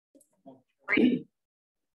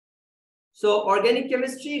So organic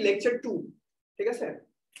chemistry lecture 2 ঠিক আছে।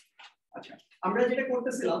 আচ্ছা আমরা যেটা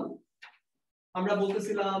করতেছিলাম আমরা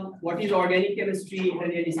বলতেছিলাম হোয়াট ইজ অর্গানিক কেমিস্ট্রি এটা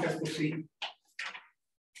নিয়ে ডিসকাস করছি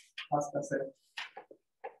ফার্স্ট ক্লাসে।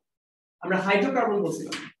 আমরা হাইড্রোকার্বন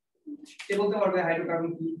বলছিলাম, কে বলতে পারবে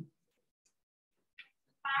হাইড্রোকার্বন কি?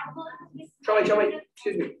 সবাই সবাই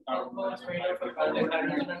excuse me.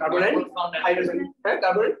 Carbon and hydrogen. হ্যাঁ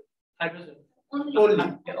কার্বন হাইড্রোজেন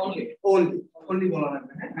only বলা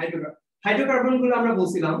লাগবে। হ্যাঁ হাইড্রোকার্বন গুলো আমরা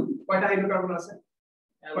বলছিলাম কয়টা হাইড্রোকার্বন আছে?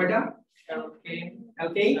 কয়টা?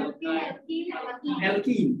 অ্যালকেন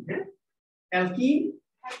অ্যালকিন হ্যাঁ অ্যালকিন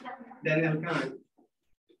দেন অ্যালকাইন।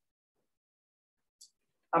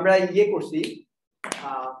 আমরা ইয়ে করছি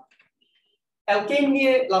অ্যালকেন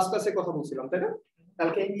নিয়ে লাস্ট ক্লাসে কথা বলছিলাম তাই না?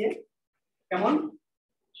 অ্যালকেন নিয়ে কেমন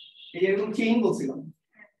এই এরকম চেইন বলছিলাম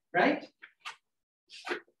রাইট?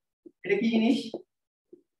 এটা কি জিনিস?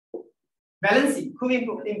 ব্যালেন্সিং খুব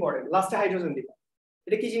ইম্পর্টেন্ট, লাস্টে হাইড্রোজেন দিবা।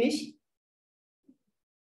 এটা কি জিনিস?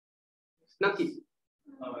 নাম কি?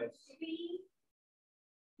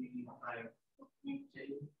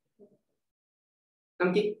 নাম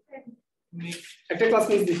কি? একটা ক্লাস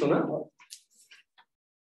মিস দিছো না?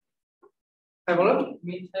 হ্যাঁ বলো।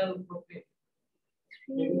 Methyl propane.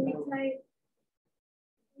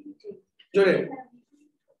 জোরে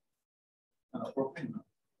প্রোপেন না,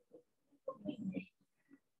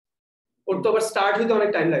 ওর তো আবার স্টার্ট হইতে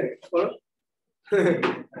অনেক টাইম লাগে। বলো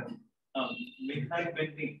মিথাইল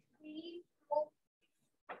বেন্জিন।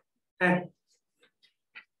 হ্যাঁ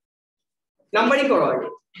নাম্বারিং করো আগে,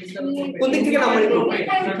 কোন দিক থেকে নাম্বারিং করব?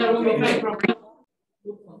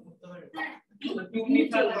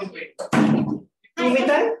 Two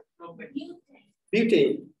methyl butane.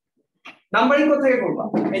 নাম্বারিং কোথা থেকে করবা?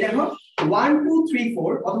 এই দেখো 1 2 3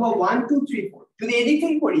 4 অথবা 1 2 3 4। যদি এদিক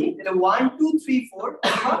থেকে করি তাহলে 1 2 3 4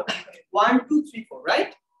 অথবা 1 2 3 4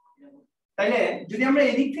 রাইট? তাহলে যদি আমরা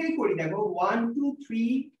এদিক থেকে করি দেখো 1 2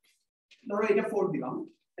 3 ধরো এটা 4 দিলাম,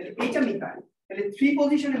 তাহলে এইটা মিথাইল, তাহলে 3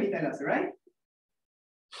 পজিশনে মিথাইল আছে রাইট?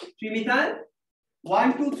 3 মিথাইল 1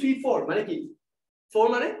 2 3 4 মানে কি? 4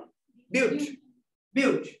 মানে বিউট,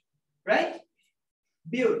 বিউট রাইট?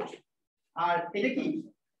 বিউট। আর এটা কি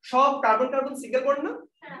সব কার্বন কার্বন সিঙ্গেল বন্ড না?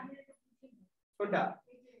 কোনটা?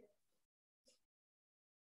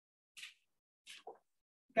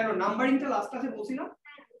 কেন নাম্বারিংটা লাস্ট ক্লাসে বলছি না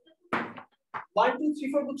 1 2 3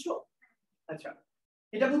 4 বুঝছো? আচ্ছা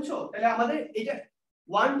এটা বুঝছো? তাহলে আমাদের এটা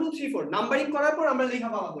 1 2 3 4 নাম্বারিং করার পর আমরা লেখা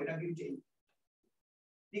পাবো এটা বিউটেন।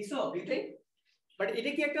 দেখছো বিউটেন? বাট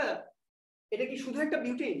এটা কি একটা, এটা কি শুধু একটা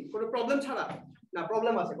বিউটেন কোনো প্রবলেম ছাড়া? না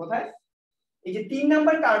প্রবলেম আছে। কোথায়? এই যে 3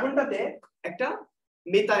 নাম্বার কার্বনটাতে একটা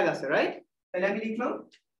মিথাইল আছে রাইট? তাহলে আমি লিখলাম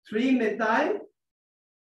 3 methyl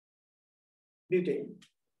butane.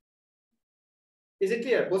 Is it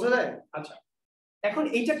clear? বোঝা যায়? আচ্ছা এখন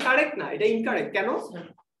এইটা কারেক্ট না, এটা ইনকারেক্ট। কেন?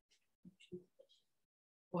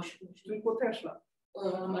 তুমি কোথায় আসলা?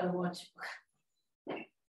 আমার ওয়াচ।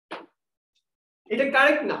 এটা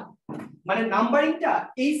কারেক্ট না, মানে নাম্বারিংটা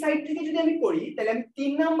এই সাইড থেকে যদি আমি করি তাহলে আমি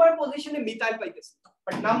 3 নাম্বার পজিশনে মিথাইল পাইতেছি।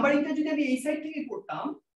 বাট নাম্বারিংটা যদি আমি এই সাইড থেকে করতাম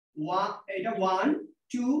এটা 1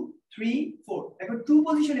 2 3 4 এখন 2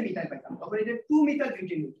 পজিশনে মিথাইল পাইতাম, তখন এটা 2 মিথাইল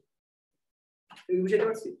বিউটেন হতো। তুমি বুঝতে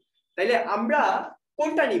পারছি? তাইলে আমরা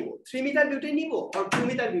কোনটা নিব? 3 মিথাইল বিউটেন নিব আর 2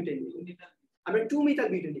 মিথাইল বিউটেন নিব? আমরা 2 মিথাইল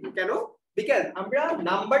বিউটেন নিব। কেন? বিকজ আমরা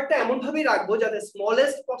নাম্বারটা এমন ভাবে রাখবো যাতে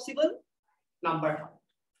স্মলেস্ট পসিবল নাম্বার হয়।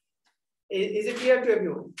 Is it clear to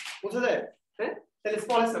everyone? বুঝা যায়? হ্যাঁ তাহলে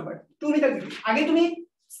স্মলেস্ট নাম্বার 2 মিথাইল বিউটেন। আগে তুমি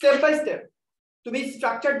স্টেপ বাই স্টেপ তুমি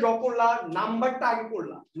স্ট্রাকচার ড্র করলা, নাম্বারটা আগে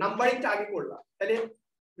করলা, নাম্বারিংটা আগে করলা, তাহলে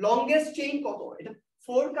লংগেস্ট চেইন কত? এটা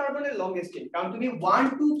 4 কার্বনের লংগেস্ট চেইন। কারণ তুমি 1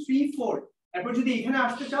 2 3 4 এরপর যদি এখানে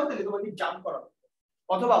আসতে চাও তাহলে তোমাকে জাম্প করা হবে,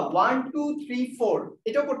 অথবা 1 2 3 4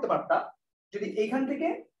 এটাও করতে পারতা যদি এইখান থেকে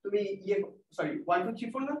তুমি ইয়ে সরি 1 2 3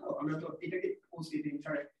 4 না, তো আমরা তো এটাকে বলছি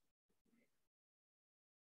ইনকারেক্ট।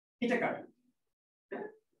 এটা কারেক্ট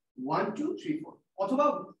 1 2 3 4, অথবা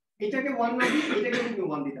এটাকে 1 না দিয়ে এটাকে তুমি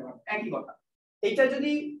 1 দিতে পারো, একই কথা। এটা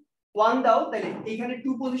যদি 1 দাও তাহলে এইখানে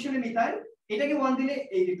 2 পজিশনে মিথাইল, এটাকে 1 দিলে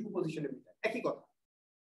এই যে 2 পজিশনে মিথাইল, একই কথা।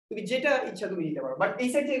 তুমি যেটা ইচ্ছা তুমি দিতে পারো, বাট এই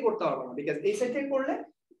সাইড থেকে করতে পারবে না, বিকজ এই সাইড থেকে করলে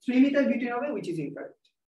 3 মিথাইল বিউটেন হবে, which is incorrect.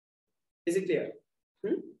 Is it clear?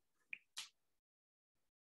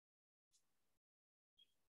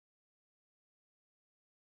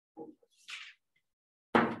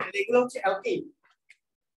 এগুলো হচ্ছে অ্যালকেন।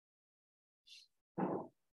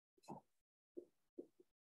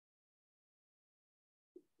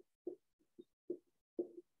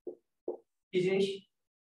 কি জিনিস?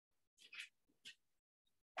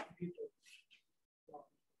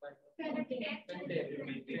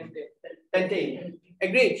 পেন্টেন।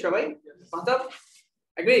 এগ্রি সবাই? Matab?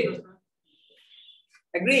 Agreed?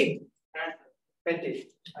 Agreed? Pentane.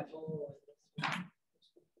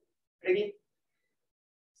 Ready?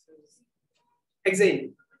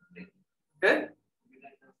 Hexane. Huh?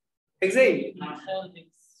 Hexane.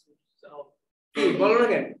 কি বলো না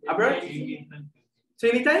কেন আপনারা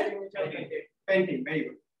 3 মিথাইল পেন্টেন ভেরি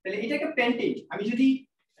গুড তাহলে এটা একটা পেন্টেন আমি যদি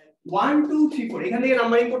 1 2 3 4 এখান থেকে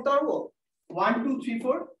নাম্বারিং করতে পারবো 1 2 3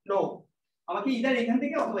 4 নো আমাকে ইদার এখান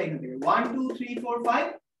থেকে অথবা এখান থেকে 1 2 3 4 5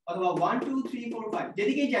 অথবা 1 2 3 4 5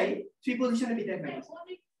 যেদিকেই যাই 3 পজিশনে মিথাইল পাই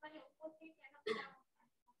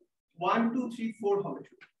 1 2 3 4 হবে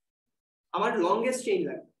আমার লংগেস্ট চেইন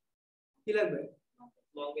লাগবে কি লাগবে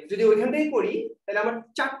যদি ওইখান থেকে করি তাহলে আমার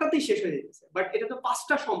 4টাতেই শেষ হয়ে যাচ্ছে বাট এটা তো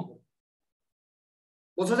 5টা সম্ভব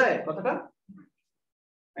বোঝা যায় কথাটা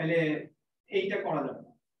তাহলে এইটা করা যাবে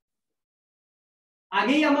না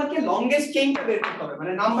আগেই আমাকে লংগেস্ট চেইনটা বের করতে হবে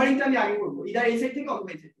মানে নাম্বারিংটা আমি আগে করব ইদার এই সাইড থেকে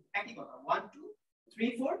অথবা এই সাইড থেকে একই কথা 1 2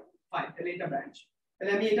 3 4 5 তাহলে এটা ব্রাঞ্চ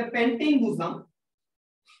তাহলে আমি এটা পেন্টেন বুঝলাম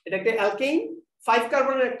এটা একটা অ্যালকেন 5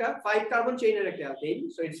 কার্বনের একটা 5 কার্বন চেইনের একটা alkane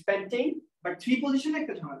so it's pentane but 3 পজিশনে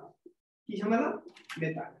একটা ঝামেলা কি ঝামেলা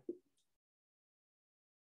মেথাল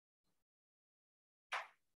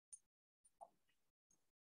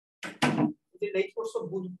যে লেট কোর্স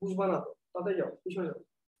বুঝবা না তো তাতে যাও পিছনে যাও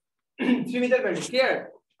 3 মিথাইল পেন্টেন ক্লিয়ার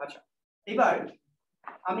আচ্ছা এবার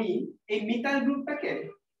আমি এই মিথাইল গ্রুপটাকে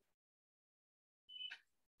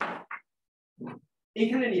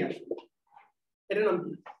এখানে নিয়ে আসব এটার নাম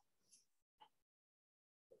কি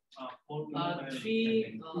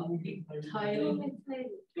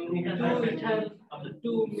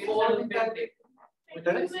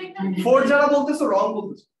 4 যারা বলতেছো রং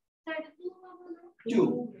বলতেছো 2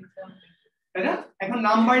 তাই না এখন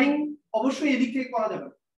নাম্বারিং অবশ্যই এদিক থেকে করা যাবে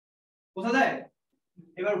বোঝা যায়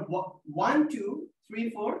এবার 1 2 3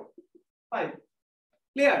 4 5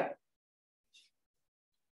 ক্লিয়ার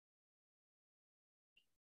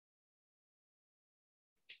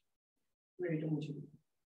এটা মুছে দিই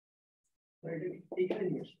এইখানে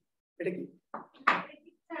নিয়ে আসো এটা কি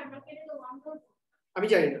আমি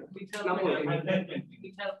জানি না নাম বলো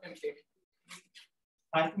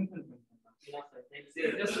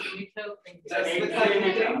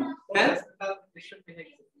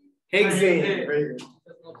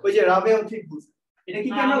ওই যে রাবেও ঠিক বুঝছে এটা কি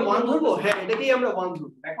আমরা 1 ধরবো হ্যাঁ এটাকেই আমরা 1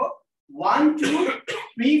 ধরবো দেখো 1 2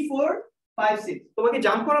 3 4 5 6 তোমাকে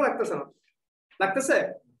জাম্প করা লাগতেছে না লাগতেছে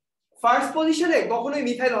ফার্স্ট পজিশনে কখনোই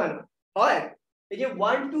মিথাইল হয় না হয় এই যে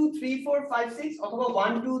 1 2 3 4 5 6 অথবা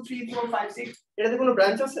 1 2 3 4 5 6 এটাতে কোনো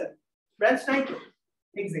ব্রাঞ্চ আছে ব্রাঞ্চ নাই তো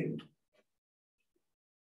এক্স্যাক্টলি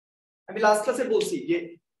আমি লাস্ট ক্লাসে বলছি যে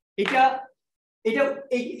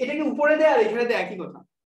এটাকে উপরে দেয় আর এখানে দেয় একই কথা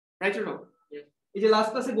রাইট অর নো এই যে লাস্ট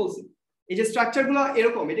ক্লাসে বলছি এই যে স্ট্রাকচারগুলো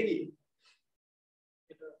এরকম এটা কি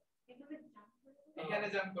এখানে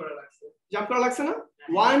জাম্প করা লাগছে না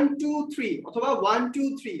 1 2 3 অথবা 1 2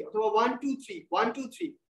 3 অথবা 1 2 3 1 2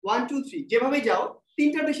 3 1 2 3 যেভাবে যাও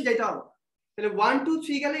তিনটার বেশি যাইতে হবে তাহলে 1 2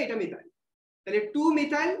 3 গেলে এটা মিথাইল তাহলে 2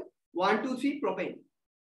 মিথাইল 1 2 3 প্রোপেন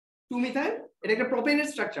 2 মিথাইল এটা একটা প্রোপেনের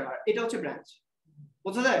স্ট্রাকচার আর এটা হচ্ছে ব্রাঞ্চ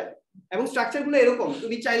বোঝা যায় এবং স্ট্রাকচারগুলো এরকম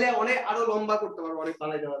তুমি চাইলে অনেক আরো লম্বা করতে পারো অনেক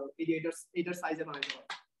বানাইতে পারো এই যে এটার সাইজে বানাইতে পারো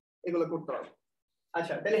এগুলো করতে পারো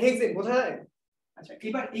আচ্ছা তাহলে হেক্সেন বোঝা যায় আচ্ছা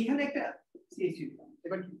এবার এখানে একটা সিএইচসি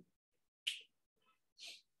এবার কি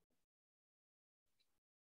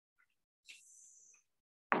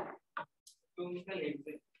two methyl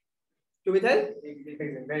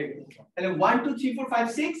hexane very good তাহলে 1 2 3 4 5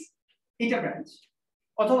 6 এটা ব্রাঞ্চ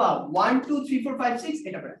অথবা 1 2 3 4 5 6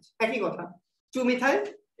 এটা ব্রাঞ্চ একই কথা 2 মিথাইল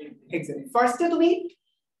হেক্সেন ফার্স্টে তুমি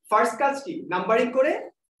ফার্স্ট কাজটি নাম্বারিং করে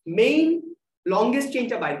মেইন লংগেস্ট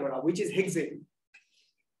চেইনটা বাই করা which is হেক্সেন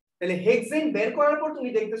তাহলে হেক্সেন বের করার পর তুমি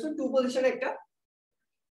দেখতেছো 2 পজিশনে একটা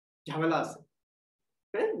ঝামেলা আছে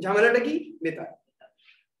হ্যাঁ ঝামেলাটা কি মেথাইল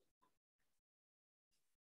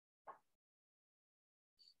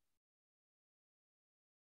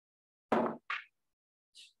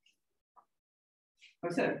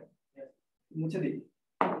আচ্ছা মুছে দিই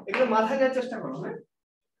এগুলো মাথায় নেওয়ার চেষ্টা করো হ্যাঁ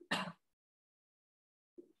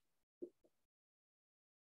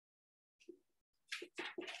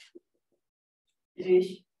জিনিস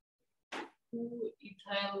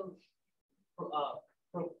ইথাইল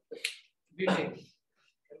বিউটেন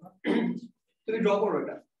তুমি ড্র করো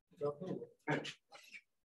এটা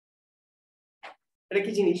এটা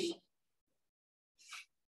কি জিনিস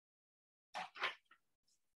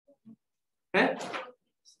হ্যাঁ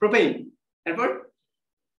প্রোপেন এরপর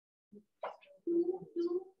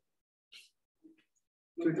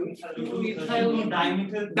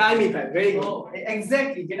ডাইমিথাইল ভেরি গুড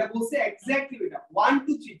এক্স্যাক্টলি যেটা বলছে এক্স্যাক্টলি এটা 1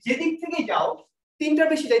 2 3 যেদিক থেকে যাও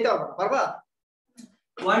তিনটার বেশি যাইতে পারবা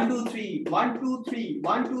 1 2 3 1 2 3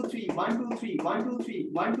 1 2 3 1 2 3 1 2 3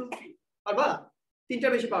 1 2 3 পারবা তিনটা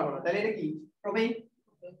বেশি পারবা না তাহলে এটা কি প্রবেই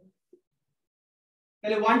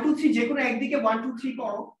তাহলে 1 2 3 যে কোনো একদিকে 1 2 3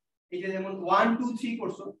 করো এই যে যেমন 1 2 3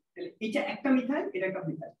 করছো তাহলে এটা একটা মিথাইল এটা একটা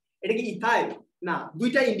মিথাইল এটা কি ইথাইল না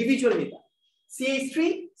দুইটা ইন্ডিভিজুয়াল মিথাইল CH3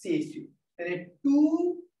 CH3 তাহলে 2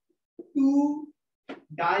 2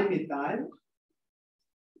 ডাইমিথাইল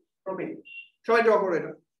প্রোপেন সবাই ড্র করো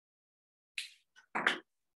এটা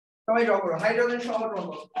সবাই ড্র করো হাইড্রোজেন সহ ড্র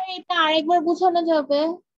করো এটা আরেকবার বোঝানো যাবে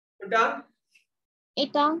এটা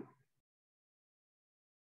এটা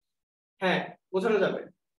হ্যাঁ বোঝানো যাবে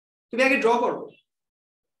তুমি আগে ড্র করো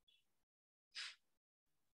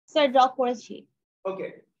স্যার ড্র করেছি ওকে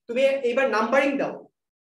তুমি এইবার নাম্বারিং দাও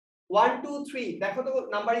 1 2 3 দেখো তো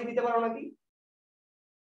নাম্বারিং দিতে পারো নাকি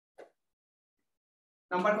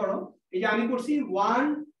নাম্বার করো এই যে আমি করছি 1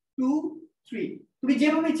 2 3 তুমি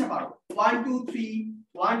যেভাবে ইচ্ছা পারো 1 2 3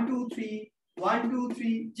 1 2 3 1 2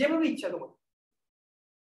 3 যেভাবে ইচ্ছা তোমার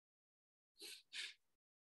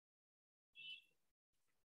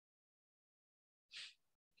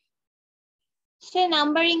সে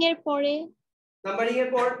নাম্বারিং এর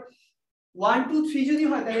পর 1 2 3 যদি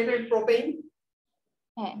হয় তাহলে এটা প্রোপেন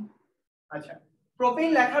হ্যাঁ আচ্ছা প্রোপেন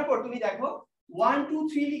লেখার পর তুমি দেখো 1 2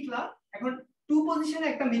 3 লিখলা এখন 2 পজিশনে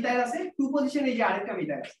একটা মিথাইল আছে 2 পজিশনে এই যে আরেকটা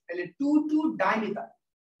মিথাইল আছে তাহলে 2 2 dimethyl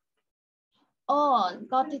O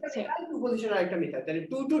got it sir 2 পজিশনে আরেকটা মিথাইল তাহলে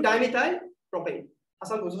 2 2 ডাইমিথাইল প্রোপেন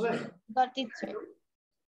হাসান বুঝছো গট ইট স্যার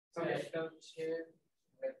এটা হচ্ছে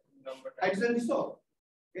নাম্বারটা হাইড্রোজেন দিছো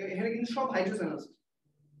এখানে কিন্তু সব হাইড্রোজেন আছে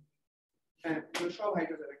হ্যাঁ সব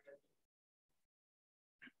হাইড্রোজেন একটা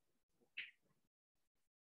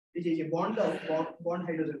এই যে বন্ড বন্ড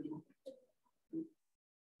হাইড্রোজেন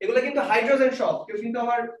এগুলো কিন্তু হাইড্রোজেন সব কেউ কিন্তু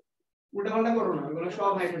আবার উল্টাপাল্টা করো না এগুলো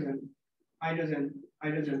সব hydrogen hydrogen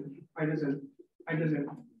hydrogen hydrogen hydrogen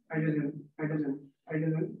hydrogen hydrogen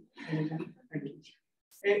hydrogen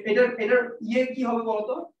hydrogen এটার ইয়ে কি হবে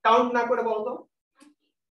বলতো কাউন্ট না করে বলতো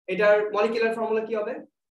এটার মলিকিউলার ফর্মুলা কি হবে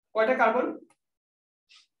কয়টা কার্বন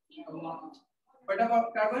কয়টা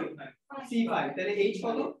কার্বন C5 তাহলে H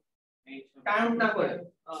কত কাউন্ট না করে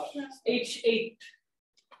H8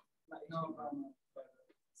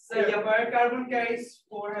 So your per carbon carries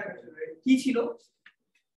 4 hydrogen কি ছিল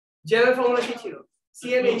জেনারেল ফর্মুলা কি ছিল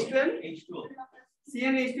CnH2n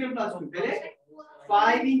CnH2n plus 2 তাহলে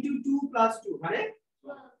 5 into 2 plus 2 মানে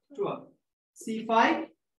 12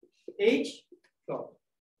 C5H12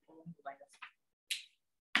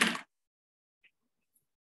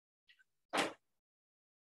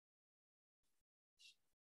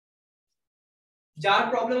 যার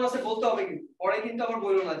প্রবলেম আছে বলতে হবে কিন্তু পরে কিন্তু আবার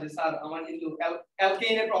বললো না যে স্যার আমার কিন্তু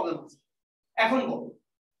অ্যালকেনের প্রবলেম আছে এখন বল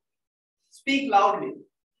স্পিক লাউডলি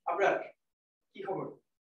আপনার কি খবর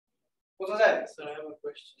বোঝা যায় Sir, I have a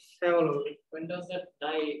question. হ্যাঁ বলো When does that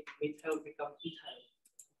dimethyl become ethyl?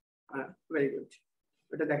 হ্যাঁ ভেরি গুড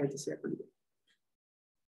এটা দেখাইতেছি এখন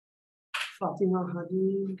ফাতিমা হাদি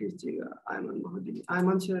কিসিগা আয়মান মাহাদি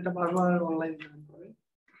আয়মান ছেলেটা বারবার অনলাইন জয়েন করে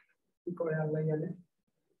কি করে আল্লাহ জানে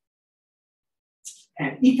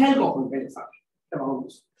হ্যাঁ ইথাইল কখন পেলে স্যার এটা ভালো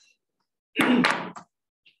বুঝছো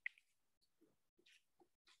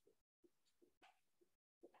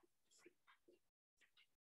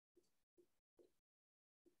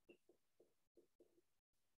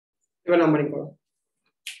এবার নাম্বারিং করো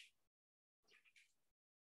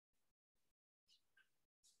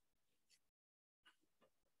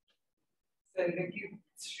স্যার এটা কি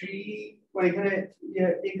 3 মানে এখানে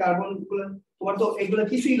এই কার্বন গুলো তোমার তো এগুলো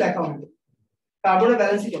কিছুই লেখা হয়নি কার্বনের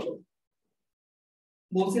ব্যালেন্স কত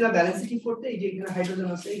বলছিলাম ব্যালেন্স ঠিক করতে এই যে এখানে হাইড্রোজেন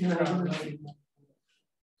আছে এখানে হাইড্রোজেন আছে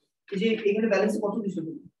এই যে এখানে ব্যালেন্স কত দিছো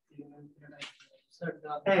তুমি Sir,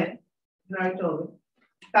 হ্যাঁ রাইট হবে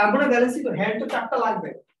কার্বনের ব্যালেন্স তো হ্যান্ড তো চারটা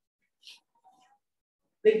লাগবে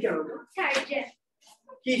দেখ কেন স্যার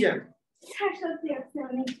কি জান সত্যি আছে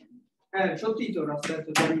অনেক হ্যাঁ সত্যি তো রাস্তায়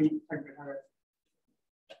তো জানি থাকবে হ্যাঁ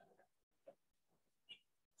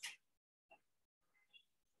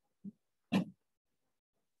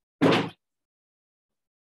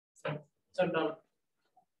sir, now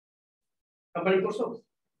নাম্বারিং করছো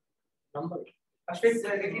number. আসলে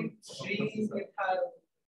দেখি 3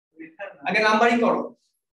 আগে নাম্বারিং করো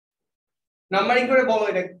নাম্বারিং করে বলো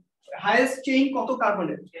এটা হাইয়েস্ট চেইন কত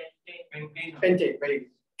কার্বনের পেন্টেন ভেরি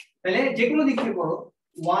গুড তাহলে যে কোনো দিক থেকে করো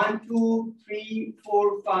 1 2 3 4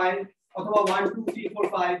 5 অথবা 1 2 3 4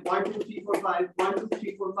 5 1 2 3 4 5 1 2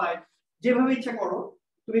 3 4 5 যেভাবে ইচ্ছা করো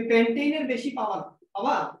তুমি পেন্টেনের বেশি পাবা না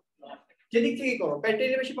পাবা যেদিক থেকে করো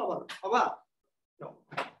পেন্টেনের বেশি পাবা না পাবা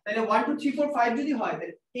তাহলে 1 2 3 4 5 যদি হয়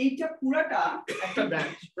তাহলে এইটা পুরাটা একটা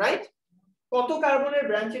ব্রাঞ্চ রাইট কত কার্বনের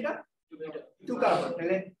ব্রাঞ্চ এটা 2 কার্বন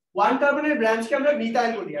তাহলে 1 কার্বনের ব্রাঞ্চকে আমরা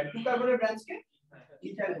মিথাইল বলি আর 2 কার্বনের ব্রাঞ্চকে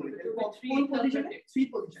ইথাইল বলি তাহলে কোন পজিশনে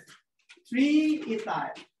 3 পজিশন 3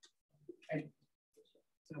 ইথাইল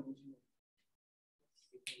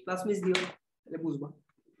ক্লাস মিস দিও তাহলে বুঝবা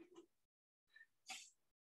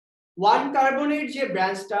 1 কার্বনের যে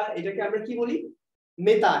ব্রাঞ্চটা এটাকে আমরা কি বলি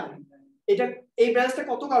মিথাইল এটা এই ব্রাঞ্চটা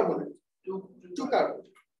কত কার্বনের 2 কার্বন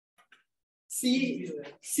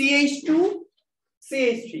CH2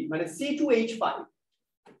 CH3 মানে C2H5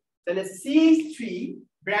 তাহলে CH3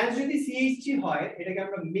 ব্রাঞ্চ যদি CH3 হয় এটাকে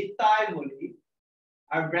আমরা মিথাইল বলি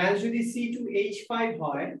আর ব্রাঞ্চ যদি C2H5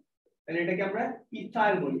 হয় তাহলে এটাকে আমরা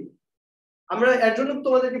ইথাইল বলি আমরা এর জন্য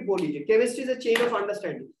তোমাদেরকে বলি যে chemistry is a chain of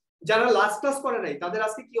understanding যারা লাস্ট ক্লাস করে নাই তাদের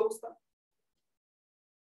আজকে কি অবস্থা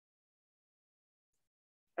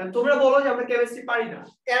তোমরা বলো যে আমরা কেমিস্ট্রি পারি না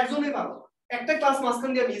এর জন্যই পারো একটা ক্লাস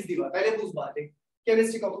মাঝখান দিয়ে মিস দিবা তাইলে বুঝবা যে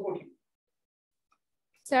কেমিস্ট্রি কত কঠিন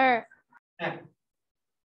স্যার হ্যাঁ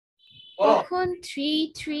কখন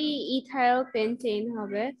 3 ইথাইল পেন্টেন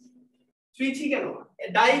হবে 3 কেন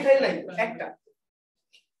ডাইইথাইল নাই একটা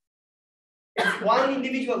it's one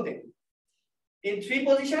individual thing in 3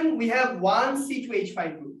 position we have one C2H5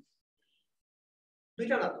 group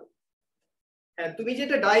দুইটা না তো হ্যাঁ তুমি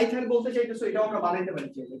যেটা ডাইইথাইল বলতে চাইতেছো এটাও আমরা বানাইতে পারি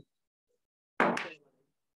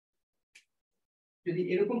যদি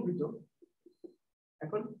এরকম হইতো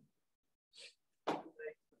এখন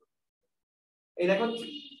এই দেখো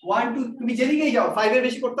 1 2 তুমি যেদিকেই যাও 5 এর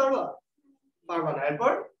বেশি করতে পারবা না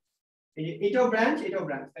এরপর এই যে এটাও ব্রাঞ্চ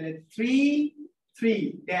তাহলে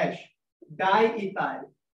 3 ড্যাশ ডাইইথাইল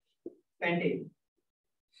পেন্টেন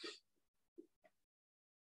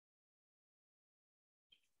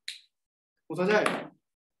বুঝা যায়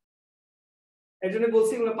এর জন্য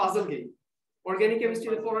বলছি এগুলো পাজল গেম অর্গানিক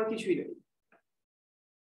কেমিস্ট্রিতে পড়ার কিছুই নেই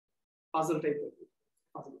পাজল টাইপের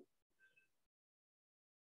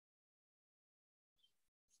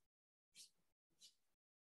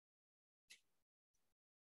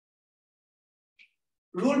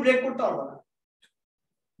রুল ব্রেক করতে পারবা না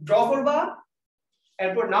ড্র করবা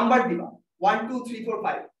এরপর নাম্বার দিবা 1 2 3 4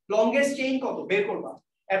 5 লংগেস্ট চেইন কত বের করবা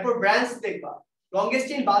এরপর ব্রাঞ্চ দেখবা লংগেস্ট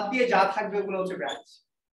চেইন বাদ দিয়ে যা থাকবে ওগুলো হচ্ছে ব্রাঞ্চ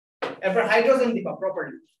এরপর হাইড্রোজেন দিবা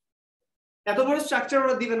প্রপারলি এত বড় স্ট্রাকচার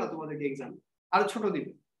ওরা দিবে না তোমাদেরকে এক্সাম আরো ছোট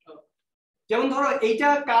দিবে যেমন ধরো এইটা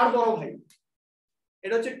কার বড় ভাই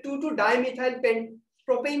এটা হচ্ছে 2 2 ডাইমিথাইল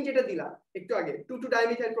প্রোপেন যেটা দিলা একটু আগে 2 2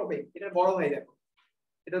 ডাইমিথাইল প্রোপেন এটা বড় ভাই দেখো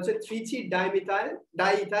এটা হচ্ছে 3 3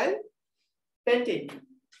 ডাইইথাইল পেন্টেন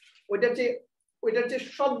ওইটার যে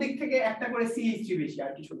সব দিক থেকে একটা করে CH3 বেশি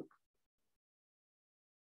আর কিছু না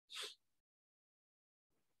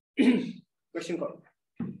কোশ্চেন করো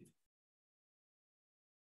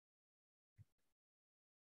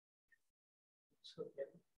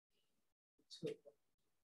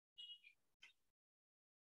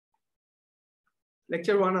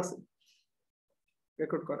লেকচার 1 আছে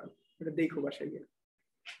রেকর্ড করা এটা দেখো বাসায় গিয়ে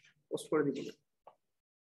পোস্ট করে দিব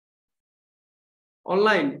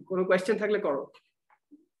অনলাইন কোনো কোশ্চেন থাকলে করো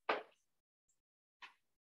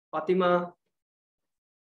ফাতিমা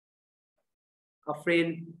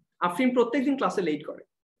আফরিন প্রত্যেকদিন ক্লাসে লেট করে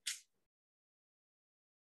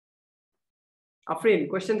আফরিন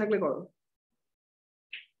কোশ্চেন থাকলে করো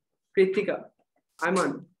কৃতিকা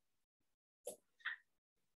আয়মান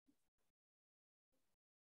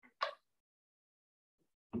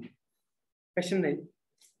কোশ্চেন নেই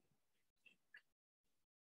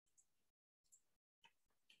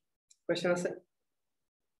কোশ্চেন আছে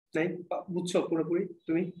নাই বুঝছো পুরোপুরি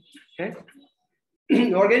তুমি হ্যাঁ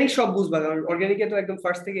অর্গানিক সব বুঝবা কারণ অর্গানিকে তো একদম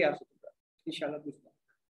ফার্স্ট থেকেই আসো তোমরা ইনশাআল্লাহ বুঝবা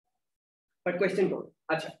বাট কোশ্চেন করো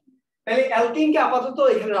আচ্ছা তাহলে অ্যালকিনকে আপাতত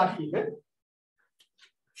এখানে রাখি হ্যাঁ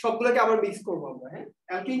সবগুলোকে আবার মিক্স করব আমরা হ্যাঁ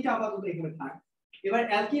অ্যালকিনটা আপাতত এখানে থাক এবার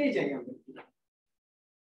অ্যালকিনে যাই আমরা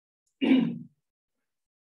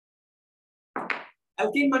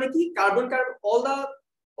অ্যালকিন মানে কি carbon carbon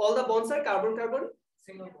all the bonds are carbon carbon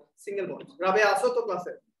single bonds রাবে আসো তো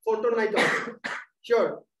ক্লাসে ফোটন নাই তো শিওর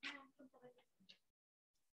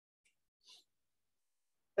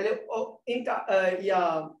তাহলে in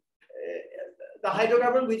the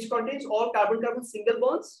hydrocarbon which contains all carbon carbon single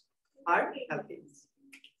bonds are alkenes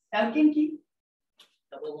alkene কি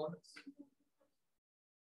double bonds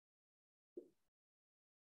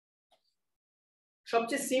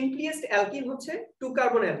সবচেয়ে সিম্পলিয়েস্ট অ্যালকিন হচ্ছে 2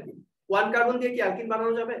 কার্বন অ্যালকিন 1 কার্বন দিয়ে কি অ্যালকিন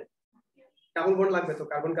বানানো যাবে ডাবল বন্ড লাগবে তো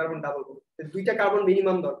কার্বন কার্বন ডাবল বন্ড দুইটা কার্বন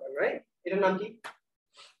মিনিমাম দরকার রাইট এটার নাম কি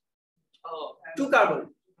 2 কার্বন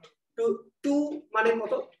 2 মানে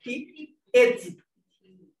কত কি H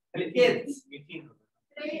তাহলে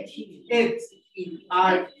H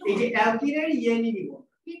আর এই যে অ্যালকিনের ইয়ে নিব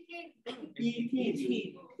ইথিন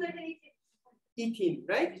ইথিন,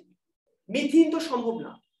 রাইট? মিথিন তো সম্ভব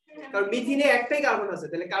না, কারণ মিথিনে একটাই কার্বন আছে,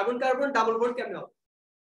 তাহলে কার্বন কার্বন ডাবল বন্ড কেমনে হবে?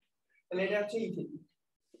 তাহলে এটা হচ্ছে ইথিন।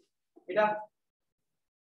 এটা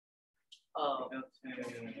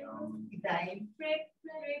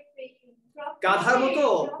গাধার মতো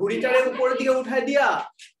বুড়িটারের উপরের দিকে উঠায় দিয়া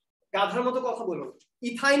গাধার মতো কথা বলো।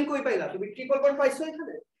 ইথাইন কই পাইলা তুমি? ট্রিপল বন্ড পাইছো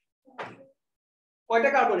এখানে? কয়টা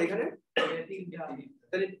কার্বন এখানে?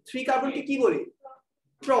 তাহলে 3 কার্বনকে কি বলি?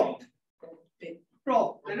 প্রপ। প্রপ,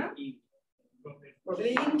 তাই না? তাহলে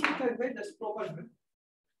ইন ঠিক থাকবে, জাস্ট প্রপ আসবে।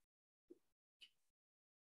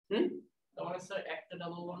 তাহলে স্যার একটা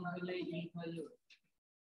ডাবল বন্ড হলে ইন হয়ে যাবে?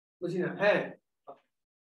 বুঝি না। হ্যাঁ,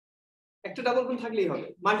 একটা ডাবল বন্ড থাকলেই হবে,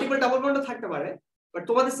 মাল্টিপল ডাবল বন্ডও থাকতে পারে, বাট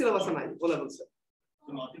তোমাদের সিলেবাসে নাই বলে বলছে।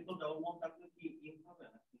 মাল্টিপল ডাবল বন্ড থাকলে কি ইন হবে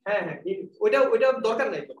না? হ্যাঁ হ্যাঁ, ওইটা দরকার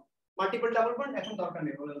নাই তো, মাল্টিপল ডাবল বন্ড এখন দরকার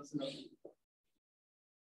নেই বলে বলছে।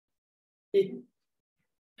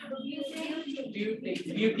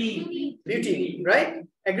 Beauty, right?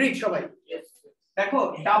 এগ্রিড সবাই? দেখো,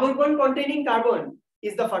 double bond containing carbon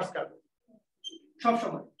is the first carbon সব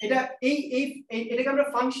সময়। এটা এটাকে আমরা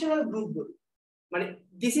ফাংশনাল গ্রুপ বলি, মানে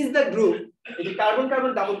দিস ইজ দ্য গ্রুপ, এই যে carbon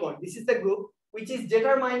carbon double bond, this is the group which is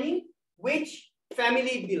determining which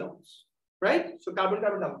family it belongs, right? So carbon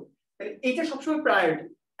carbon double bond, তাহলে এটা সবসময় প্রায়োরিটি,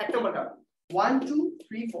 এক নম্বর কার্বন। 1 2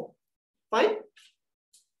 3 4 ফাইন।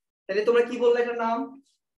 তাহলে তোমরা কি বললে এটার নাম?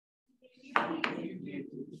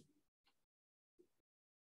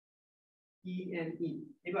 ENE।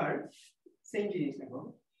 এবার সেম জিনিস দেখো,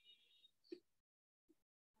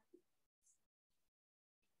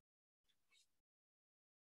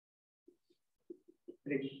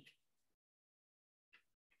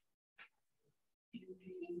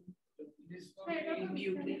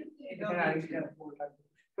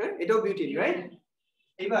 এটাও বিউটিন, রাইট?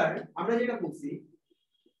 এবার আমরা যেটা বলছি,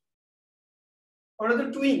 ওরা তো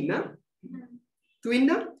টুইন না? টুইন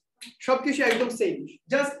না? সবকিছু একদম সেম,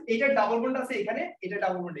 জাস্ট এটা ডাবল বন্ড আছে এখানে, এটা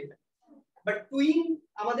ডাবল বন্ড এখানে। বাট টুইন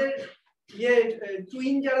আমাদের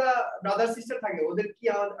টুইন যারা ব্রাদার সিস্টার থাকে ওদের কি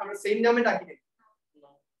আমরা সেম নামে ডাকি না?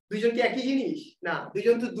 দুইজন কি একই জিনিস না?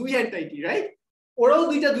 দুইজন তো দুই এন্টাইটি, রাইট? ওরাও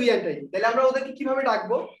দুই এন্টাইটি, তাহলে আমরা ওদেরকে কিভাবে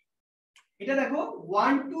ডাকবো? এটা দেখো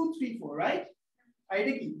 1 2 3 4, রাইট? আর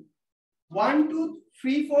এটা কি 1 2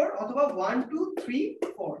 3 4 অথবা 1 2 3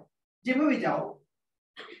 4, যেভাবে যাও।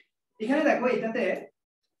 এখানে দেখো এটাতে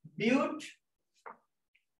বিউট,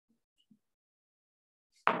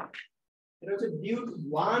 এটা হচ্ছে বিউট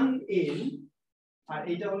 1N আর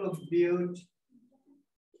এটা হলো বিউট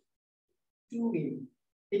 2N।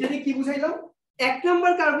 এটা দিয়ে কি বুঝাইলাম? এক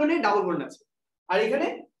নাম্বার কার্বনে ডাবল বন্ড আছে আর এখানে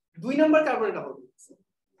 2 নাম্বার কার্বনে ডাবল বন্ড আছে,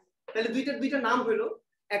 তাহলে দুইটা নাম হলো।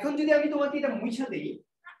 এখন যদি আমি তোমাকে এটা মুছা দেই,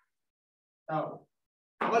 তাও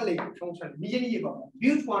আবার লিখো, সমস্যা নেই, নিজে নিজে পাবো।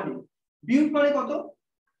 বিউট 1N, বিউট মানে কত?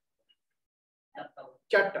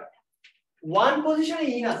 4টা। 1 পজিশনে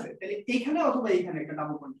ইন আছে, তাহলে এইখানে অথবা এইখানে একটা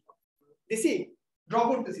ডাবল বন্ড দিছি, ড্র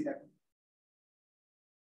করতেছি, দেখো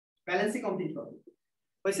ব্যালেন্সই কমপ্লিট হবে,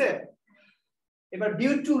 হইছে? এবার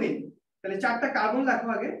বিউট 2N, তাহলে 4টা কার্বন লেখো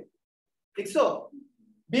আগে, দেখছো?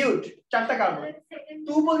 বিউট 4টা কার্বন,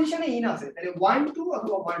 2 পজিশনে ইন আছে, তাহলে 1 2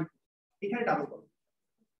 অথবা 1 2, এখানে ডাবল বন্ড।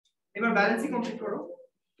 এবার ব্যালেন্সই কমপ্লিট করো।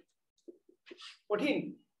 কঠিন?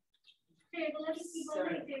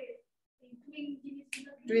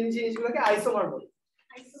 টুইন জিনিসগুলোকে আইসোমার বলে।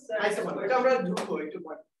 আইসোমার এটা আমরা ঢুকবো একটু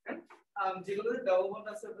পরে। যেগুলোতে ডাবল বন্ড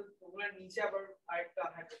আছে ওগুলোর নিচে আবার আরেকটা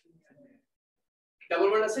হাইড্রোজেন আছে। ডাবল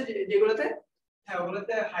বন্ড আছে যেগুলোতে, হ্যাঁ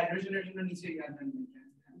ওগুলোতে হাইড্রোজেনের জন্য নিচে গ্যাস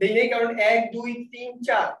দেই নেই, কারণ 1 2 3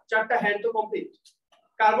 4 চারটা হ্যান্ড তো কমপ্লিট।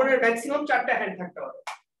 কার্বনের ম্যাক্সিমাম 4টা হ্যান্ড থাকতে হবে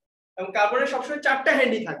এবং কার্বনের সবসময় 4টা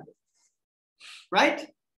হ্যান্ডই থাকবে, রাইট?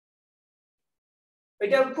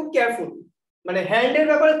 এটা খুব কেয়ারফুল, মানে হ্যান্ডের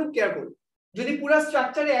ব্যাপারে খুব কেয়ারফুল। যদি পুরো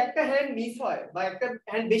স্ট্রাকচারে একটা হ্যান্ড মিস হয় বা একটা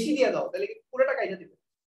হ্যান্ড বেশি দিয়ে দাও, তাহলে পুরোটা কাইটা দিবে,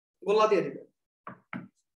 গোলা দিয়ে দিবে।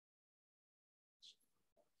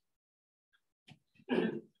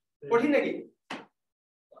 কঠিন নাকি?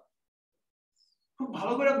 খুব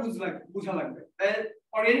ভালো করে বুঝা লাগবে।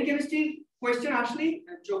 অর্গানিক কেমিস্ট্রি কোয়েশ্চেন আসলেই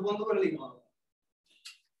চোখ বন্ধ করে লিখতে হবে,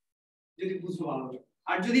 যদি বুঝো ভালো করে।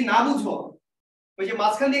 আর যদি না বুঝো, ওই যে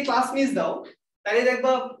মাঝখান দিয়ে ক্লাস মিস দাও, তাহলে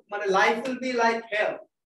দেখবা মানে লাইফ উইল বি লাইক হেল,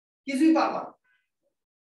 কিছুই পারবা।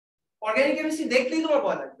 অর্গানিক কেমিস্ট্রি দেখলেই তোমার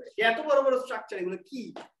ভয় লাগবে, এত বড় বড় স্ট্রাকচার, এগুলো কি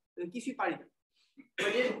কিছুই পারি না।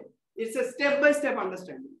 মানে it's a step by step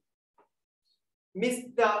understanding, miss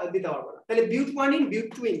দিতে পারবো না। তাহলে বিউট 1N বিউট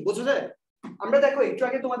 2N বোঝা যায়? আমরা দেখো একটু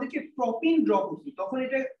আগে তোমাদেরকে প্রপিন ড্র করছি, তখন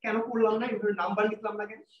এটা কেন করলাম না, এভাবে নাম্বার লিখলাম না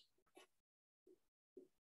কেন?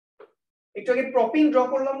 একটু আগে প্রপিন ড্র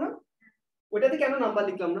করলাম না, ওইটাতে কেন নাম্বার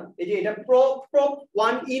লিখলাম না? এই যে এটা প্রপ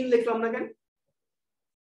 1N লিখলাম না কেন?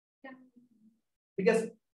 বিকজ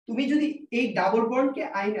তুমি যদি এই ডাবল বন্ডকে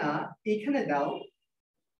আইনা এখানে দাও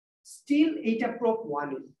স্টিল এইটা prop 1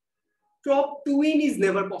 in prop 2 in is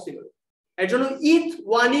never possible এর জন্য ইথ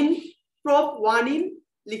 1 ইন প্রপ 1 ইন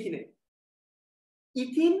লিখি নেই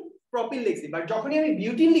ইথিন প্রপিল লিখছি বাট যখনই আমি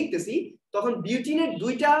বিউটিন লিখতেছি তখন বিউটিনের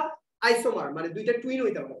দুইটা আইসোমার মানে দুইটা টুইন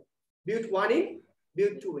হইতে পারে বিউট 1 ইন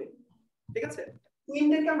বিউট 2 ইন ঠিক আছে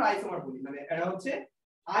টুইনদেরকে আমরা আইসোমার বলি মানে এরা হচ্ছে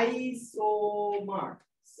আইসোমার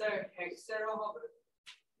স্যার হেক্সারও হবে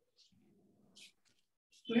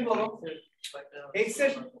তুমি বলো এক্স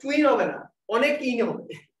এর টুইন হবে না অনেক ইন হবে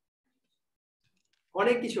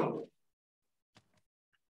অনেক কিছু হবে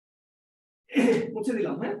মুছে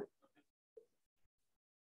দিলাম হ্যাঁ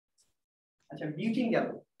আচ্ছা বিউটিন গেল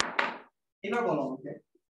এবার বলো আমাকে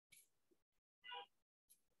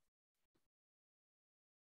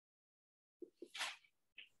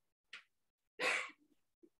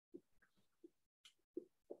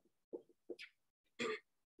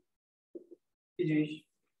কি জিনিস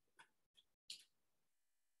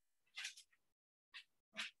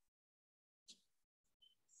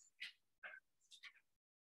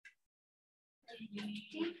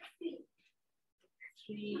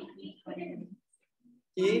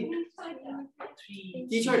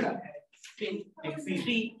কি ছয়টা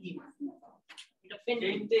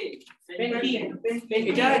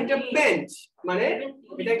এটা একটা পেন্ট মানে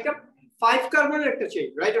এটা একটা 5 কার্বনের একটা চেইন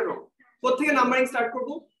রাইট অর রং কোথা থেকে নাম্বারিং স্টার্ট করব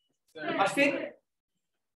আশফিক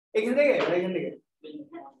এখান থেকে এখান থেকে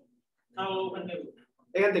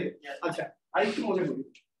এখান থেকে আচ্ছা আরেকটু মজা করি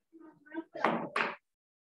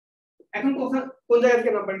এখন কোন জায়গা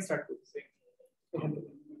থেকে নাম্বারিং স্টার্ট করতেছে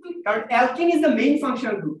কারণ alkyne is the main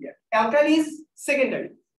functional group here alkyl is secondary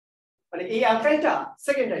মানে এই অ্যালকাইলটা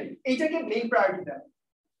সেকেন্ডারি এইটাকে মেইন প্রায়োরিটি দেয়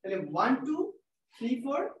তাহলে 1 2 3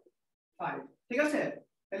 4 5 ঠিক আছে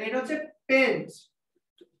তাহলে এটা হচ্ছে পেন্ট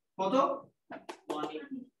কত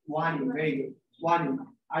 1 ভেরি গুড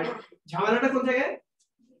 1 আর ঝামেলাটা কোন জায়গায়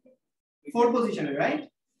 4 পজিশনে রাইট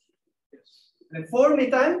তাহলে 4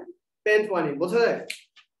 মিথাইল পেন্ট 1 বোঝা যায়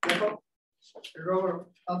দেখো রবার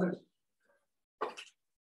তাহলে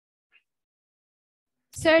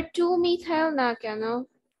স্যার 2 মিথাইল না কেন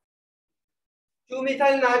 2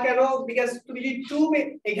 মিথাইল না কেন বিকজ তুমি যদি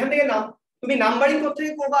 2 এখান থেকে নাম তুমি নাম্বারিং করতে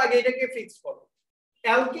থেকে করবে আগে এটাকে ফিক্স করো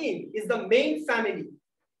alkyne is the main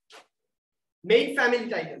family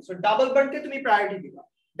title so double বন্ডকে তুমি প্রায়োরিটি দিবা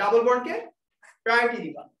ডাবল বন্ডকে প্রায়োরিটি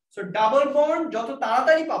দিবা সো ডাবল বন্ড যত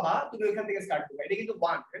তাড়াতাড়ি পাবা তুমি এখান থেকে স্টার্ট করবে এটা কিন্তু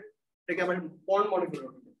 1 এটাকে আবার বন্ড মনে করে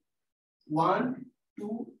 1 2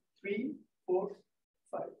 3 4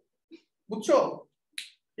 5 বুঝছো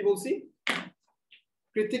কি বলছি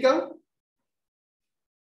কৃতিকা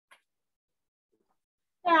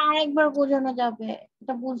আরেকবার বোঝানো যাবে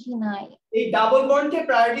এটা বুঝি নাই এই ডাবল বন্ডকে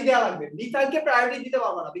প্রায়োরিটি দেওয়া লাগবে মিথাইলকে প্রায়োরিটি দিতে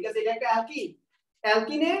পারবে না বিকজ এটা একটা অ্যালকিন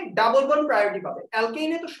অ্যালকিনে ডাবল বন্ড প্রায়োরিটি পাবে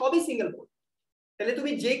অ্যালকেইনে তো সবই সিঙ্গেল বন্ড তাহলে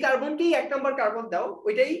তুমি যেই কার্বনকেই এক নাম্বার কার্বন দাও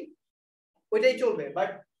ওইটাই চলবে বাট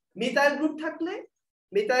মিথাইল গ্রুপ থাকলে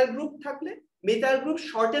মিথাইল গ্রুপ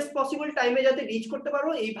শর্টেস্ট পসিবল টাইমে যাতে রিচ করতে পারো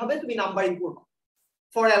এইভাবে তুমি নাম্বারিং করবে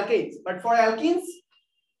for alkanes but for alkenes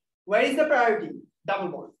where is the priority double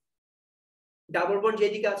bond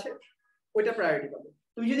যেদিকে আছে ওইটা প্রায়োরিটি পাবে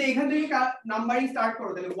তুমি যদি এখান থেকে নাম্বারিং স্টার্ট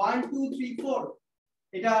করো তাহলে 1 2 3 4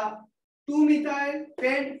 এটা 2 মিথাইল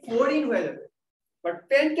পেন্ট 4 ইন হয়ে যাবে বাট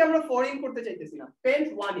পেন্ট কে আমরা 4 ইন করতে চাইতেছি না পেন্ট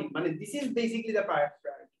 1 ইন মানে this is basically the priority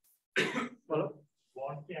বলো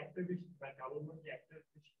বন্ড কি একটা বেশি বা ডাবল বন্ড কি একটা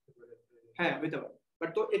বেশি হ্যাঁ হইতে পারে বাট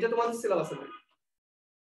তো এটা তোমাদের সিলেবাসে নাই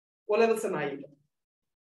ও লেভেলসে নাই এটা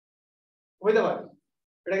হইতে পারে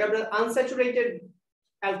এটাকে আমরা আনস্যাচুরেটেড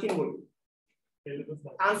অ্যালকিন বলি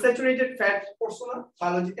আনস্যাচুরেটেড ফ্যাট পড়ছো না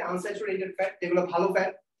বায়োলজিতে আনস্যাচুরেটেড ফ্যাট যেগুলো ভালো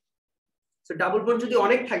ফ্যাট সো ডাবল বন্ড যদি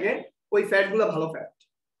অনেক থাকে ওই ফ্যাটগুলো ভালো ফ্যাট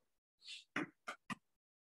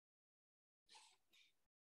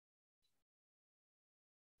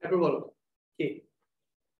তারপর বলো কি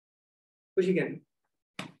খুশি কেন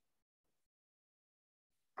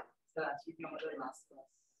স্যার আজকে কি আমাদের লাস্ট ক্লাস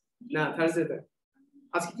না থার্সডে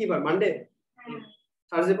আজকে কি বার মানডে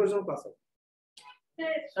থার্সডে পর্যন্ত ক্লাস আছে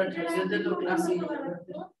স্যার থার্সডে তো ক্লাস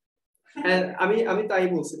হ্যাঁ আমি তাই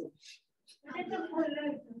বলছিলাম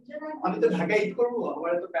আমি তো ঢাকায় ঈদ করবো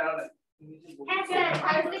আমার তো প্যারা নাই হ্যাঁ স্যার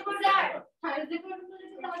থার্সডে করে থার্সডে করে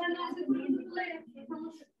তো আমাদের লাস্টে ঘুরে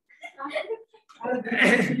আর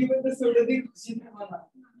ছুটি করতে সোটা দিয়ে খুশি থাকবা না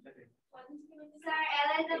স্যার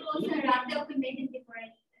এলাইজা বলছে রাতে ওকে মেডিসিন দিতে পারে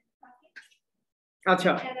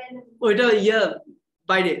আচ্ছা ওইটা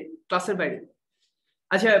বাইরে ক্লাসের বাইরে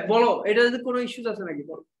আচ্ছা বলো এটা যদি কোনো ইস্যুস আছে নাকি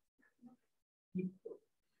বলো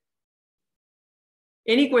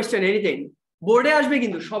এনি কোয়েশ্চেন এনিথিং বোর্ডে আসবে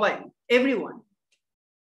কিন্তু সবাই এভরিওয়ান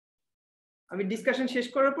আমি ডিসকাশন শেষ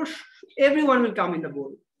করার পর everyone will come in the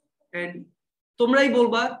board and তোমরাই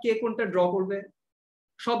বলবা কে কোনটা ড্র করবে,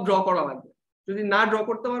 সব ড্র করা লাগবে। যদি না ড্র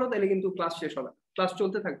করতে পারো তাহলে কিন্তু ক্লাস শেষ হবে, ক্লাস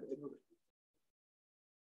চলতে থাকবে।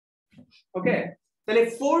 ওকে, তাহলে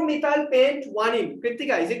 4 methyl pent 1 in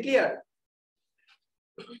Krittika, is it clear?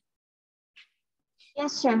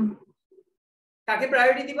 Yes, sir. কাকে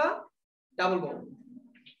প্রায়োরিটি দিবা? Double bond.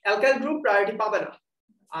 Alkyl group priority পাবে না,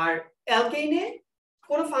 আর অ্যালকেইনে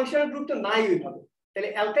কোনো ফাংশনাল গ্রুপ তো নাই ওইভাবে, তাহলে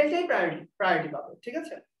অ্যালকাইলটাই প্রায়োরিটি পাবে। ঠিক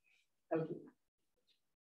আছে, অ্যালকেইন।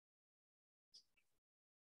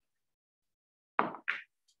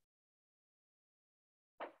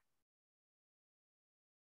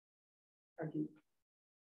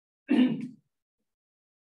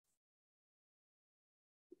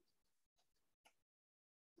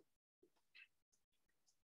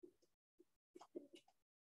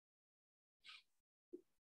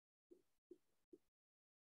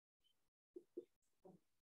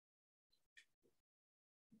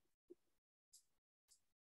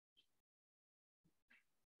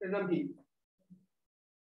 নাম কি?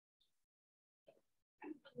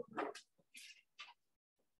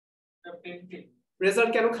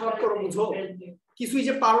 রেজাল্ট কেন খারাপ করো বুঝো? কিছুই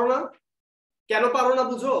যে পারো না, কেন পারো না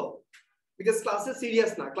বুঝো? বিকজ ক্লাসে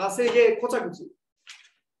সিরিয়াস না, ক্লাসে যে খোঁচাখুচি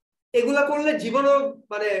এগুলা করলে জীবনও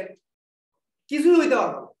মানে কিছুই হইতে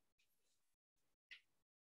পারবে না।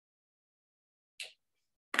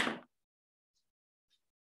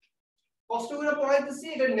 কষ্ট করে পড়াইতেছি,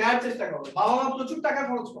 এটা নেওয়ার চেষ্টা করো। বাবা মা প্রচুর টাকা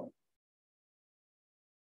খরচ করে,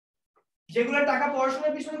 যেগুলো টাকা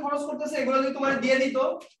পড়াশোনার পিছনে খরচ করতেছে এগুলো যদি তোমার দিয়ে দিত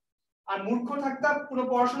আর মূর্খ থাকতাম, কোনো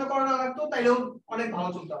পড়াশোনা করা না লাগতো, তাইলেও অনেক ভালো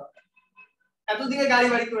চলতে হবে। এতদিকে গাড়ি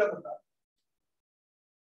বাড়ি করে করতাম।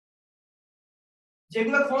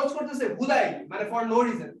 যেগুলো খরচ করতেছে হুদাই, মানে ফর নো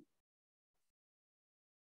রিজন।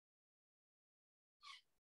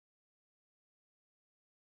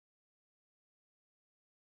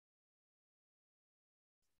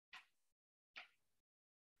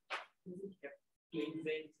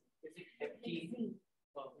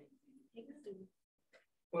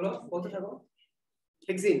 বলো, বলতে থাকো।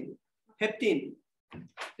 হেক্সিন, হেপটিন,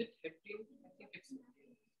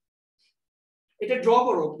 এটা ড্র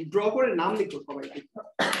করো, ড্র করে নাম লিখো সবাই,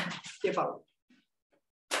 কে পারো।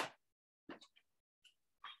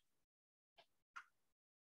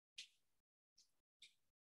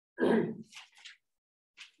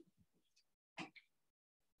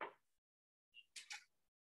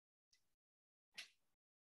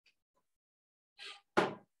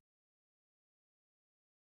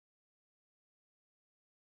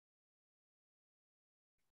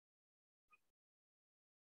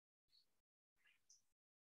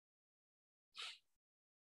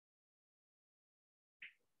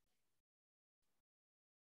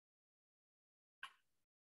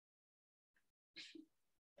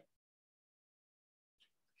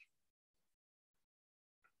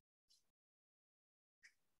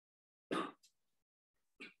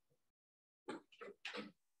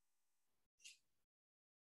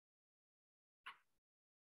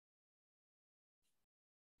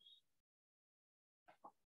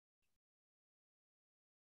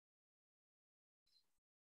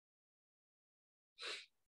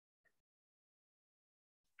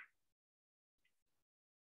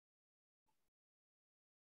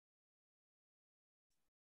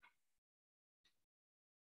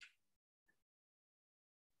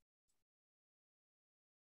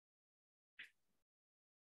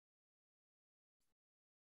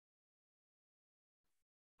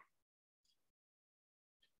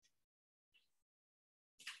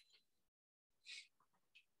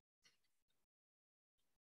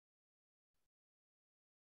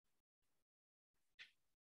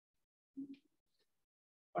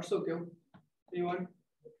 পারছো কেউ? Anyone?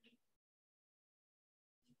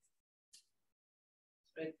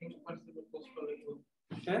 I think possible most probably.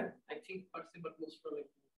 হ্যাঁ, I think possible most probably.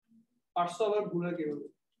 পারছো আবার ভুলে কেউ?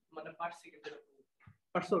 মানে পারছি কিন্তু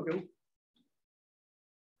পারছো কেউ?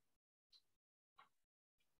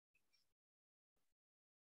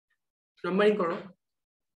 নাম্বারিং করো।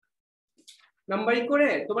 নাম্বারিং করে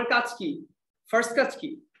তোমার কাজ কি? ফার্স্ট কাজ কি?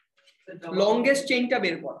 লংগেস্ট চেইনটা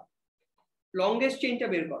বের করা। লংগেস্ট চেইনটা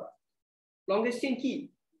বের করা। লংগেস্ট চেইন কি?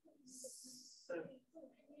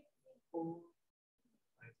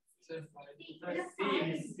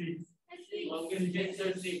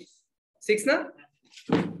 6 না?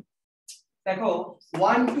 দেখো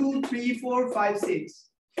 1 2 3 4 5 6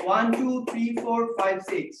 1 2 3 4 5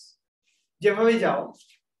 6 যেভাবে যাও,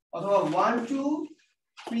 অথবা 1 2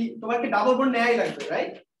 3, তোমাকে ডাবল বন্ড নেয়াই লাগবে,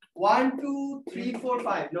 রাইট? 1 2 3 4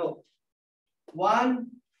 5 নো, 1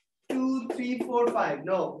 2 3 4 5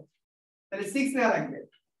 নো, তাহলে 6 নেওয়া লাগবে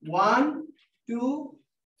 1 2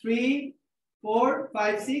 3 4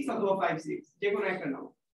 5 6 অথবা 5 6 যে কোনো একটা নাও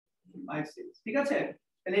 5 6 ঠিক আছে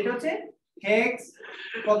তাহলে এটা হচ্ছে হেক্স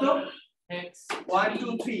কত hex 1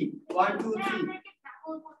 2 3 1 2 3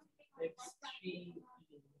 hex 3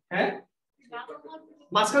 হ্যাঁ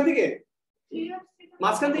মাঝখান থেকে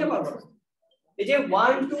পারবো এই যে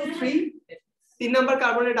 1 2 3 তিন নাম্বার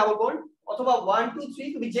কার্বনের ডাবল বন্ড অথবা 1 2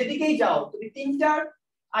 3 তুমি যেদিকেই যাও তুমি তিনটার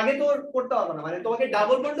আগে তো করতে পারবে না মানে তোমাকে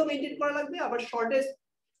ডাবল বন্ডও মেইনটেইন করা লাগবে আবার শর্টেস্ট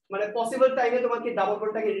মানে পসিবল টাইমে তোমাকে ডাবল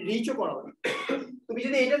বন্ডটাকে রিচও করা লাগবে তুমি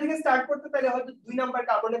যদি এটা থেকে স্টার্ট করতে তাহলে হয়তো দুই নাম্বার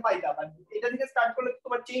কার্বনে পাইতা আর এটা থেকে স্টার্ট করলে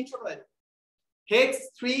তোমার চেইন ছোট হয়ে যাবে হেক্স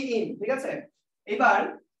 3 ইন ঠিক আছে এবার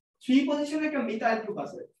 3 পজিশনে একটা মিথাইল গ্রুপ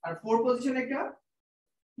আছে আর 4 পজিশনে একটা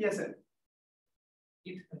কি আছে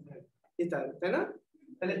ইথাইল তাই না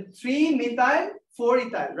তাহলে 3 methyl 4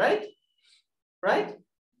 ethyl right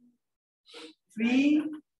 3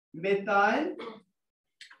 methyl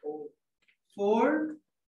 4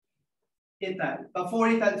 ethyl বা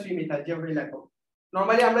 4 ইথাইল 3 মিথাইল যেভাবে লেখো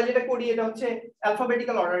নরমালি আমরা যেটা করি এটা হচ্ছে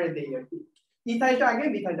অ্যালফাবেটিক্যাল অর্ডারে দেই আর কি ইথাইলটা আগে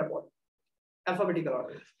মিথাইলটা পরে অ্যালফাবেটিক্যাল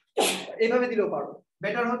অর্ডার এইভাবে দিলেও পারো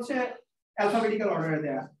বেটার হচ্ছে অ্যালফাবেটিক্যাল অর্ডারে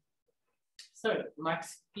দেয়া স্যার মার্কস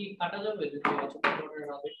কি কাটা যাবে যদি অ্যালফাবেটিক্যাল অর্ডার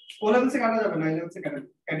হবে ও লেভেলসে কাটা যাবে না লেভেলসে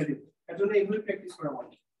কাটা দিবে এর জন্য এগুলো প্র্যাকটিস করা ভালো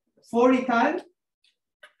 4 ইথাইল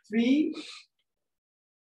 3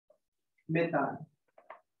 মেথাইল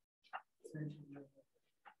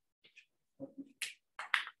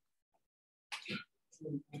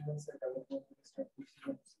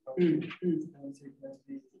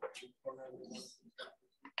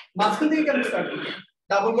মাঝখান থেকে কেন স্টার্ট করবে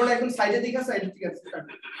ডাবল বন্ড একদম সাইডের দিকে স্টার্ট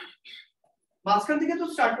মাঝখান থেকে তো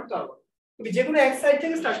স্টার্ট করতে হবে তুমি যে কোনো এক সাইড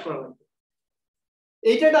থেকে স্টার্ট করা লাগবে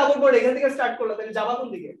এইটা ডাবল বন্ড এখান থেকে স্টার্ট করলে তাহলে যাবা কোন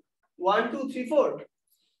দিকে 1 2 3 4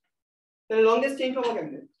 তাহলে লংগেস্ট চেইন পাবো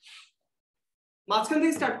কেমনে মাঝখান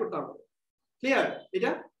থেকে স্টার্ট করতে হবে ক্লিয়ার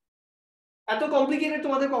এটা এত কমপ্লিকেটেড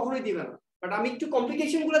তোমাদের কখনোই দিবে না বাট আমি একটু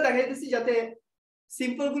কমপ্লিকেশন গুলো দেখাই দিচ্ছি যাতে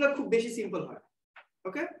সিম্পল গুলো খুব বেশি সিম্পল হয়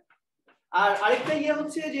ওকে আর আরেকটা ইয়ে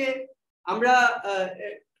হচ্ছে যে আমরা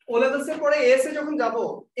ও লেভেলস এর পরে এস এ যখন যাব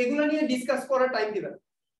এগুলো নিয়ে ডিসকাস করার টাইম দিবেন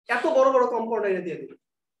এত বড় বড় কম্পাউন্ড এনে দিয়ে দিবেন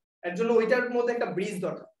এর জন্য ওইটার মধ্যে একটা ব্রিজ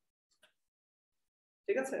দরকার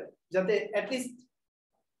ঠিক আছে যাতে অ্যাট লিস্ট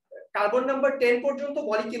কার্বন নাম্বার 10 পর্যন্ত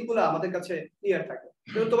মলিকিউলগুলো আমাদের কাছে ক্লিয়ার থাকে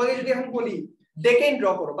যেমন তোমাকে যদি এখন বলি ডেকেন ড্র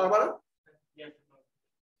করো পারবা না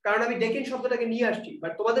কারণ আমি ডেকেন শব্দটাকে নিয়ে আসছি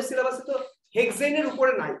বাট তোমাদের সিলেবাসে তো হেক্সেনের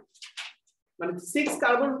উপরে নাই মানে 6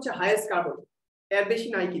 কার্বন হচ্ছে হাইয়েস্ট কার্বন এর বেশি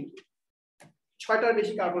নাই কিন্তু 6টার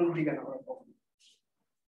বেশি কার্বন দিকে না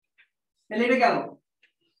তাহলে এটা গেল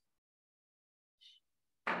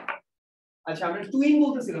আচ্ছা আমরা টুইন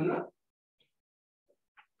বলতেছিলাম না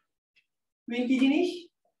টুইন কি জিনিস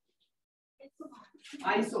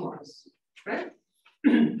আইসোমার্স রাইট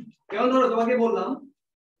যেমন ধরো তোমাকে বললাম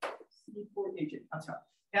C4H আচ্ছা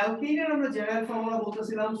অ্যালকিনের আমরা জেনারেল ফর্মুলা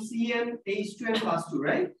বলতেছিলাম CnH2n+2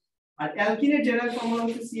 রাইট আর অ্যালকিনের জেনারেল ফর্মুলা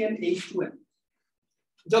হচ্ছে CnH2n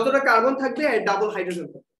যতটা কার্বন থাকবে এর ডাবল হাইড্রোজেন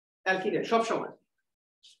থাকবে অ্যালকিনের সব সময়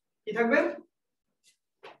কি থাকবে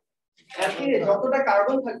অ্যালকিনে যতটা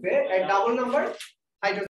কার্বন থাকবে এর ডাবল নাম্বার হাইড্রোজেন